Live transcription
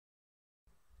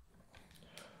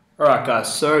Alright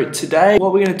guys, so today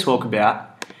what we're going to talk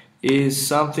about is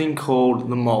something called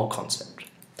the mole concept.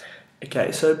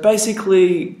 Okay, so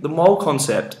basically the mole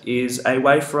concept is a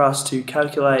way for us to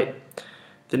calculate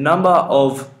the number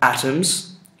of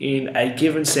atoms in a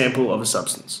given sample of a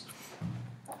substance.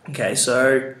 Okay,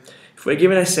 so if we're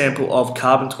given a sample of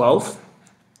carbon-12,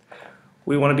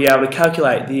 we want to be able to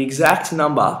calculate the exact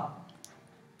number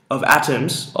of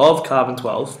atoms of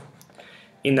carbon-12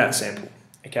 in that sample.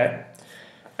 Okay?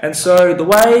 And so the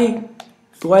way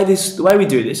we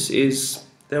do this is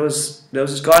there was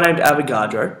this guy named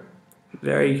Avogadro,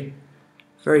 very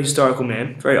historical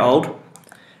man, very old,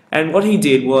 and what he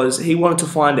did was he wanted to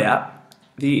find out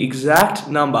the exact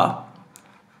number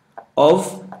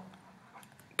of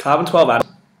carbon-12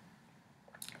 atoms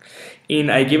in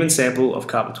a given sample of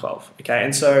carbon-12. Okay,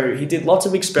 and so he did lots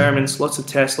of experiments, lots of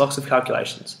tests, lots of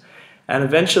calculations, and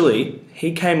eventually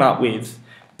he came up with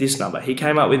this number. He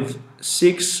came up with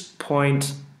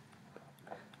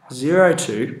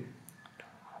 6.02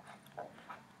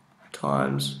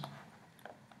 times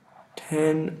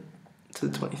 10 to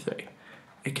the 23.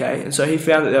 Okay, and so he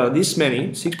found that there were this many,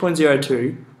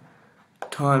 6.02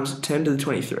 times 10 to the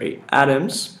 23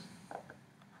 atoms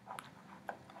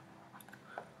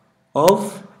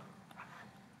of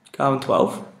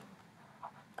carbon-12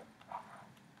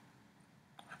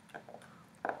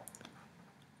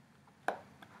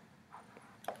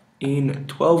 in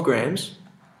 12 grams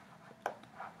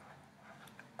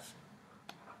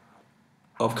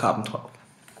of carbon-12.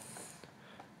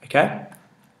 Okay?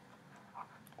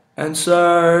 And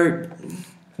so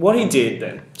what he did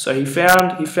then, so he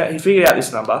figured out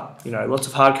this number, you know, lots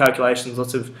of hard calculations,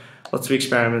 lots of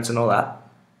experiments and all that.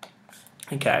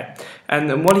 Okay. And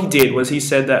then what he did was he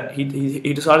said that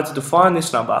he decided to define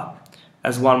this number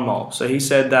as 1 mole. So he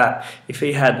said that if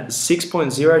he had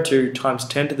 6.02 times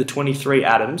 10 to the 23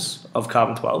 atoms of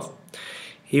carbon-12,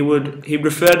 he'd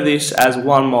refer to this as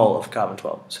 1 mole of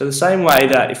carbon-12. So the same way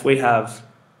that if we have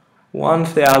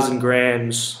 1,000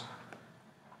 grams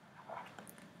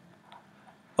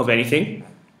of anything,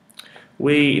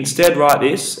 we instead write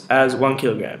this as 1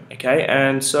 kilogram. Okay,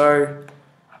 and so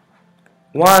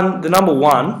the number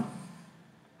 1,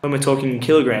 when we're talking in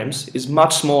kilograms, is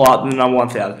much smaller than the number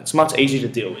 1,000. It's much easier to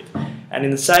deal with. And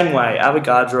in the same way,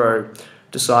 Avogadro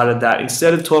decided that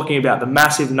instead of talking about the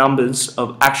massive numbers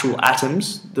of actual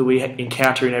atoms that we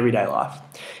encounter in everyday life,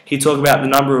 he'd talk about the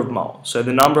number of moles. So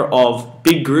the number of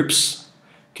big groups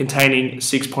containing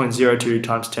 6.02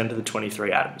 times 10 to the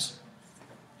 23 atoms.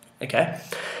 Okay?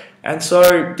 And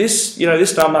so this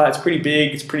number, it's pretty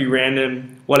big, it's pretty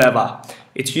random, whatever.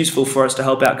 It's useful for us to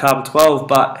help out carbon-12,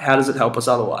 but how does it help us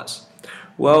otherwise?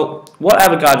 Well, what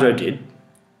Avogadro did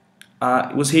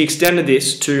was he extended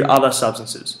this to other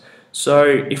substances. So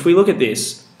if we look at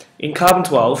this, in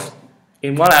carbon-12,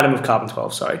 in one atom of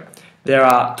carbon-12, sorry, there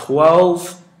are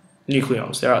 12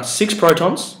 nucleons. There are 6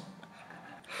 protons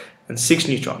and 6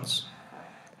 neutrons.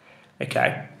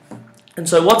 Okay? And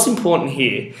so what's important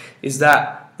here is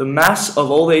that the mass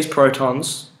of all these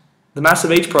protons, the mass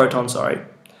of each proton, sorry,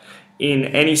 in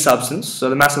any substance, so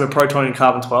the mass of a proton in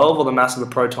carbon-12 or the mass of a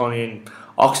proton in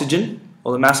oxygen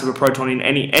or the mass of a proton in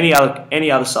any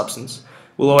other substance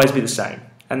will always be the same.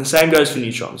 And the same goes for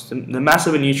neutrons. The mass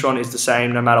of a neutron is the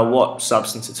same no matter what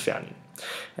substance it's found in.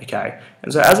 Okay,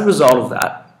 and so as a result of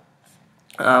that,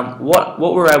 what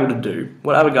we're able to do,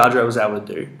 what Avogadro was able to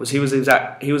do, was he was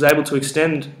able to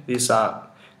extend this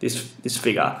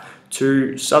figure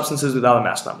to substances with other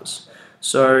mass numbers.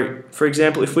 So, for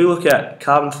example, if we look at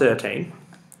carbon-13,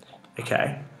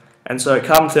 okay, and so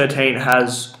carbon-13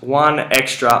 has 1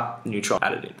 extra neutron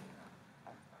added in,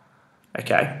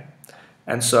 okay,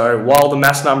 and so while the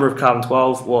mass number of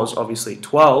carbon-12 was obviously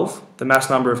 12, the mass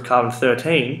number of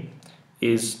carbon-13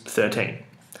 is 13,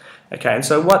 okay, and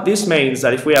so what this means is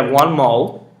that if we have 1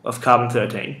 mole of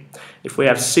carbon-13, if we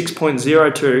have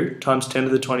 6.02 times 10 to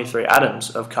the 23 atoms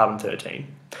of carbon-13,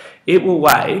 it will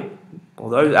weigh, well,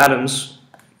 those atoms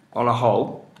on a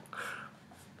whole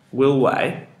will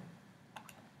weigh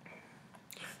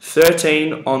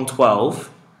 13 on 12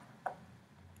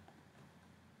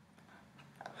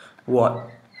 what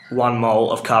 1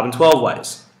 mole of carbon-12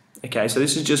 weighs. Okay, so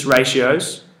this is just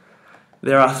ratios.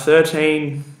 There are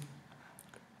 13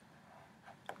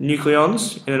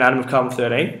 nucleons in an atom of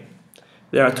carbon-13.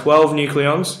 There are 12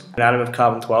 nucleons in an atom of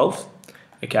carbon-12.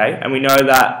 Okay, and we know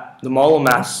that the molar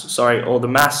mass, or the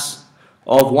mass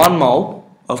of 1 mole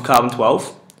of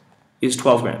carbon-12 is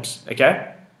 12 grams,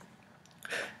 okay?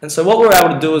 And so what we're able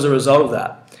to do as a result of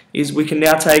that is we can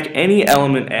now take any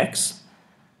element X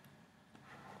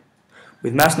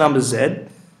with mass number Z,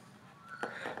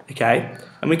 okay,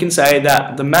 and we can say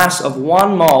that the mass of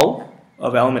 1 mole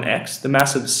of element X, the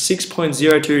mass of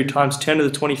 6.02 times 10 to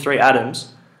the 23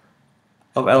 atoms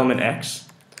of element X,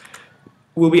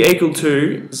 will be equal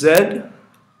to Z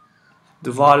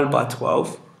divided by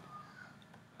 12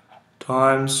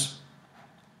 times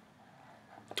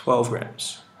 12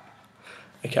 grams.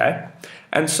 Okay,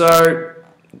 and so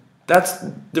that's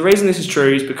the reason this is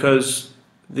true is because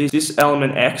this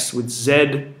element X with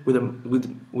Z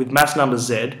with mass number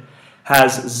Z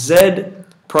has Z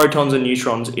protons and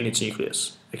neutrons in its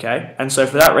nucleus. Okay, and so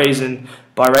for that reason,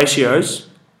 by ratios,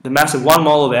 the mass of 1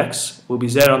 mole of X will be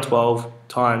Z on 12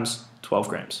 times 12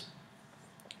 grams.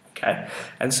 Okay,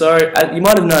 and so you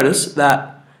might have noticed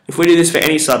that if we do this for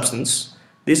any substance,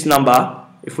 this number,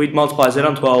 if we multiply Z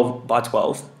on 12 by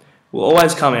 12, will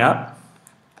always come out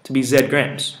to be Z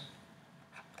grams.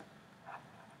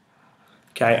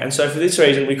 Okay, and so for this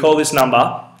reason, we call this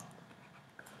number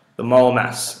the molar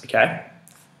mass. Okay,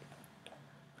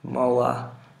 molar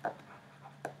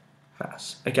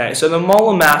mass. Okay, so the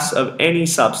molar mass of any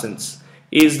substance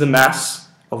is the mass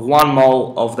of 1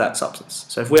 mole of that substance.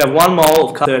 So if we have 1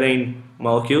 mole of 13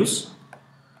 molecules,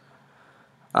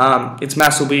 its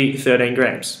mass will be 13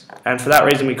 grams. And for that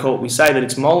reason, we say that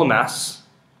its molar mass,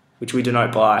 which we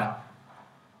denote by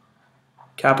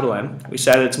capital M, we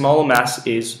say that its molar mass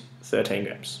is 13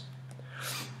 grams.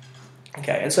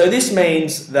 Okay, and so this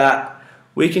means that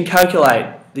we can calculate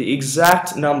the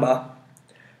exact number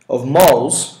of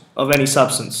moles of any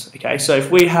substance. Okay, so if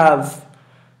we have,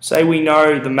 say we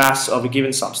know the mass of a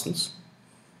given substance,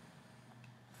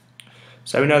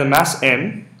 so we know the mass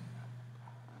M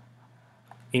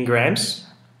in grams,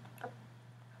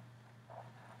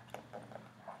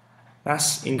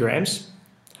 mass in grams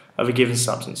of a given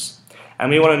substance, and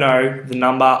we want to know the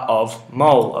number of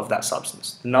mole of that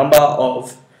substance, the number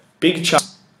of big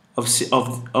chunks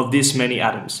of this many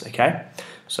atoms. Okay,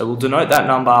 so we'll denote that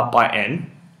number by N.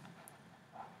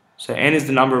 So N is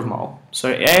the number of mole.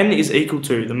 So N is equal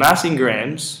to the mass in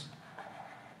grams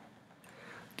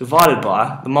divided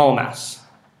by the mole mass,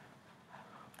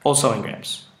 also in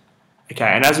grams. Okay,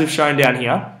 and as we've shown down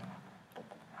here,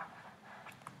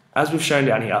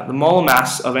 the molar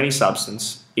mass of any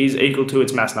substance is equal to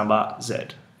its mass number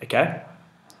Z. Okay?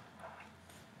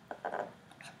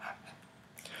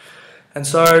 And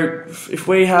so if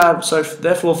we have,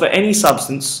 therefore for any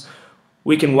substance,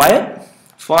 we can weigh it,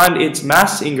 find its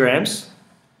mass in grams.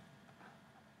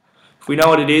 If we know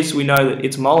what it is, we know that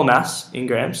it's molar mass in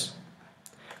grams.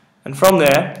 And from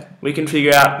there, we can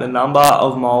figure out the number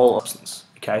of mole of substance.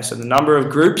 Okay, so the number of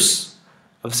groups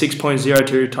of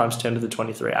 6.02 times 10 to the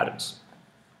 23 atoms.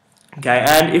 Okay,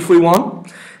 and if we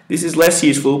want, this is less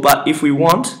useful, but if we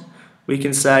want, we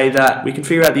can say that we can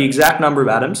figure out the exact number of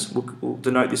atoms. We'll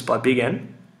denote this by big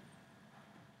N.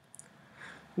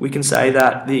 We can say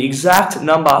that the exact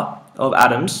number of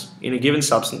atoms in a given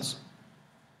substance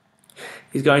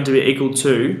is going to be equal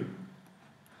to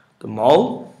the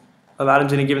mole of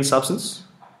atoms in a given substance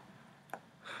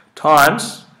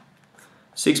times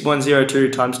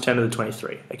 6.02 times 10 to the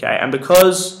 23. Okay, and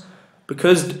because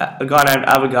a guy named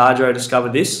Avogadro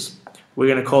discovered this, we're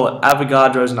going to call it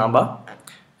Avogadro's number,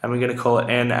 and we're going to call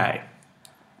it Na.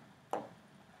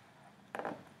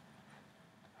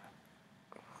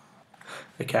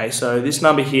 Okay, so this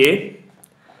number here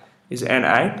is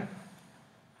Na,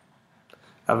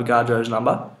 Avogadro's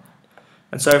number,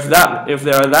 and so if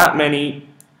there are that many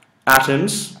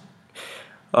atoms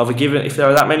of a given, if there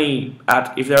are that many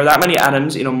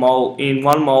atoms in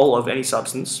 1 mole of any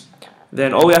substance,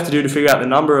 then all we have to do to figure out the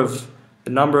number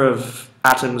of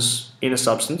atoms in a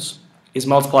substance is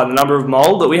multiply the number of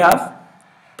mole that we have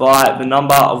by the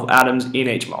number of atoms in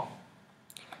each mole,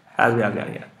 as we have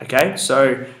down here. Okay,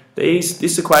 so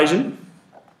this equation,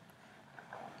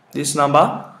 this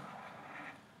number,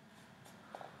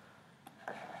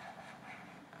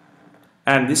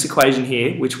 and this equation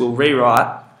here, which we'll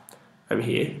rewrite over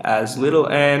here as little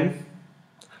n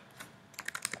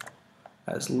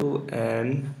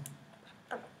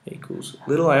equals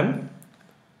little m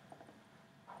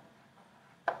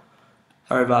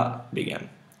over big M.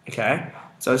 Okay,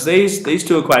 so it's these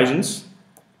two equations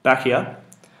back here,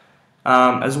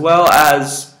 as well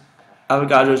as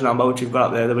Avogadro's number, which we've got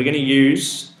up there, that we're going to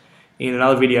use in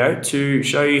another video to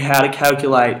show you how to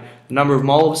calculate the number of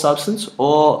mole of a substance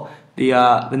or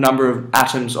the number of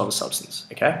atoms of a substance.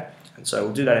 Okay, and so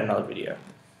we'll do that in another video.